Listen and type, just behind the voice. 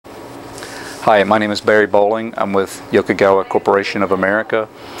Hi, my name is Barry Bowling. I'm with Yokogawa Corporation of America.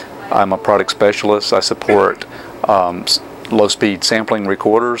 I'm a product specialist. I support low-speed sampling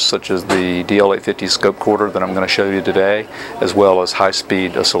recorders such as the DL850 ScopeCorder that I'm going to show you today, as well as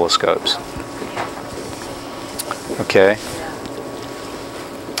high-speed oscilloscopes. Okay.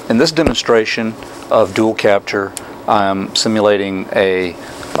 In this demonstration of dual capture, I'm simulating a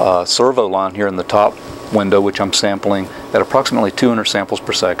servo line here in the top window, which I'm sampling at approximately 200 samples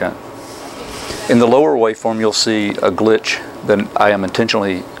per second. In the lower waveform, you'll see a glitch that I am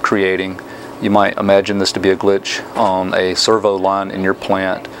intentionally creating. You might imagine this to be a glitch on a servo line in your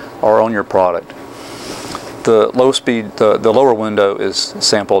plant or on your product. The lower window is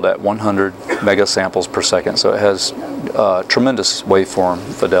sampled at 100 megasamples per second, so it has tremendous waveform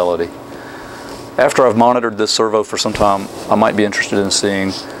fidelity. After I've monitored this servo for some time, I might be interested in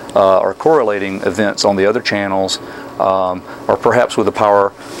seeing or correlating events on the other channels, or perhaps with a power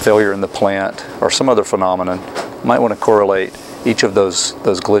failure in the plant or some other phenomenon. Might want to correlate each of those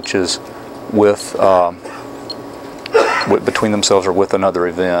glitches with between themselves or with another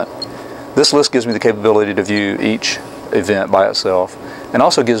event. This list gives me the capability to view each event by itself, and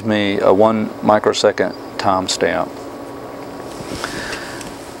also gives me a 1 microsecond timestamp.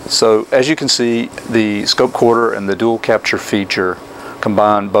 So as you can see, the ScopeCorder and the dual capture feature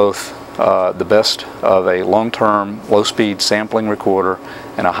combine both the best of a long-term low-speed sampling recorder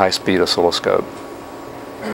and a high-speed oscilloscope.